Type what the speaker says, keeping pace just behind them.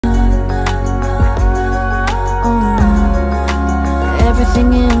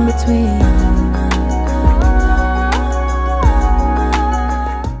nothing in between.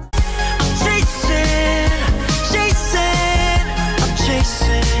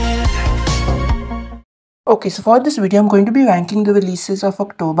 Okay, so for this video, I'm going to be ranking the releases of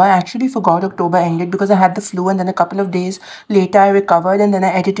October. I actually forgot October ended because I had the flu, and then a couple of days later I recovered, and then I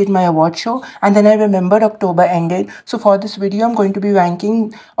edited my award show, and then I remembered October ended. So for this video, I'm going to be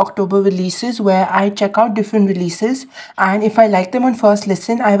ranking October releases where I check out different releases, and if I like them on first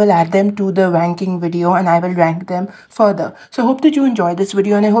listen, I will add them to the ranking video and I will rank them further. So I hope that you enjoyed this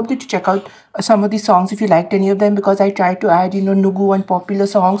video, and I hope that you check out some of these songs if you liked any of them, because I tried to add, Nugu and popular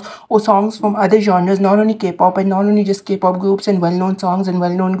songs or songs from other genres, not only K-pop and not only just K-pop groups and well-known songs and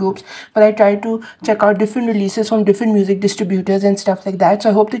well-known groups, but I tried to check out different releases from different music distributors and stuff like that. So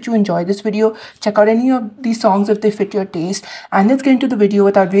I hope that you enjoy this video. Check out any of these songs if they fit your taste, and let's get into the video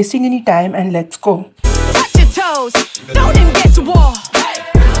without wasting any time, and let's go. Touch your toes, don't against the wall.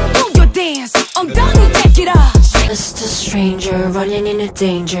 Do your dance, take it off. Just a stranger running into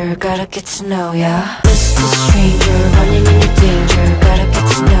danger, gotta get to know ya. Just a stranger running into danger, gotta get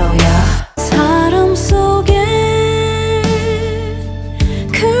to know ya. 사람 속에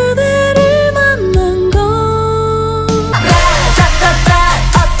그대를 만난 건 라자타타,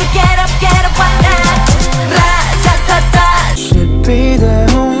 어서 get up why not. 라자타타. Should be the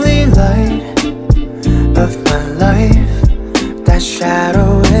only light of my life. That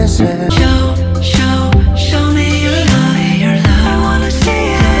shadow is it. Show me your love. I wanna see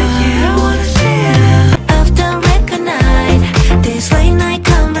it, yeah, I wanna see it. After record night, this late night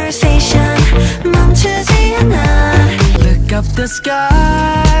conversation 멈추지 않아. Look up the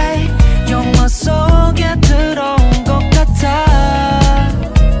sky. 영화 속에 들어온 것 같아.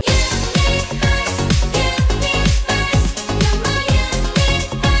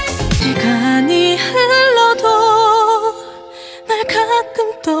 시간이 흘러도 날 가끔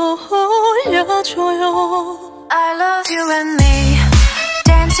떠올려줘요. I love you and me,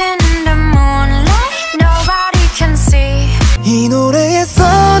 dancing in the moonlight, nobody can see. 이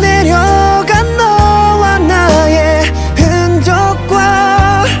노래에서 내려간 너와 나의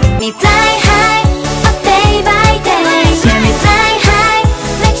흔적과 Me fly high, a day by day. Yeah, me fly high,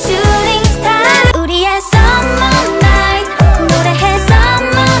 like shooting star. 우리의 summer night, 노래해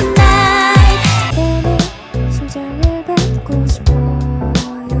summer night. 내 심장을 밟고 싶어요.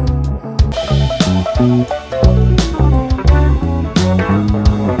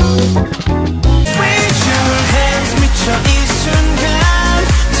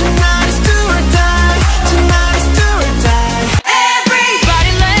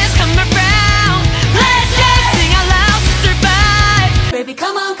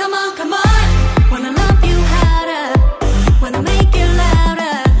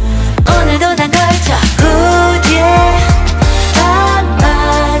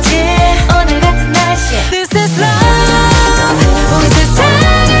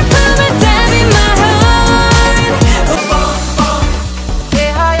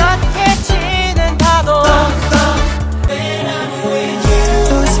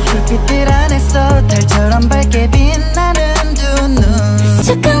 달처럼 밝게 빛나는 두 눈.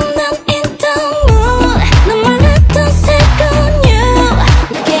 잠깐 난 있던 mood, 넌 몰랐던 새로운 you.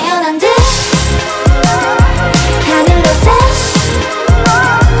 나 깨어난 듯 하늘로 dash.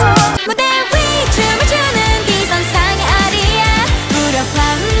 무대 위 춤을 추는 기선상의 아리아. 무렵한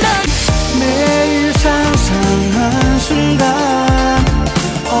넌 매일 상상한 순간,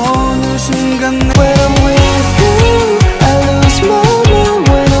 어느 순간 when I'm with you I lose my mind.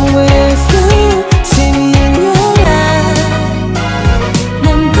 When I'm with you see me in your eyes. 난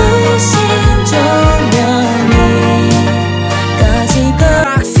부신 조명이 꺼지고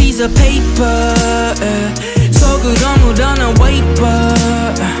Boxes of paper 속으로 묻어난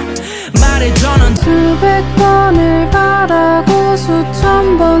vapor. 말해줘 넌 수백 번을 바라고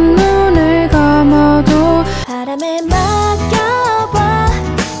수천 번 눈을 감아도 바람에 맡겨봐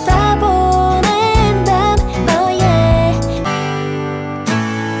다 보낸단 너의.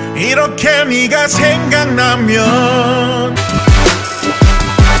 이렇게 네가 생각나면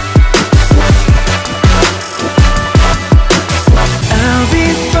I'll be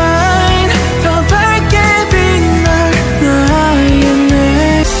fine. 더 밝게 빛날 나의 내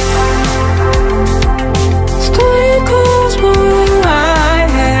Stay close where I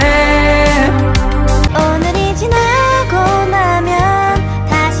am. 오늘이 지나고 나면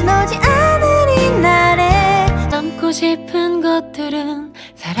다시 오지 않을 이날에 담고 싶은 것들은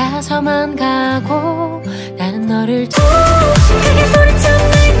사라져만 가고 나는 너를 크게 소리쳐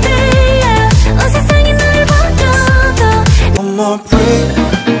날 때야 온 세상이 널 버려도 One more breathe,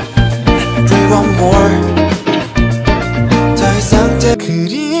 breathe one more. 더 이상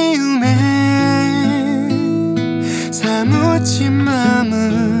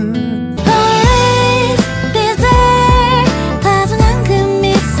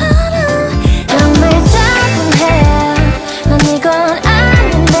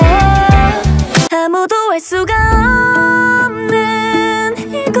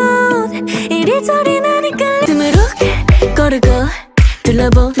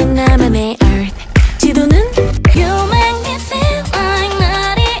둘러보는 나만의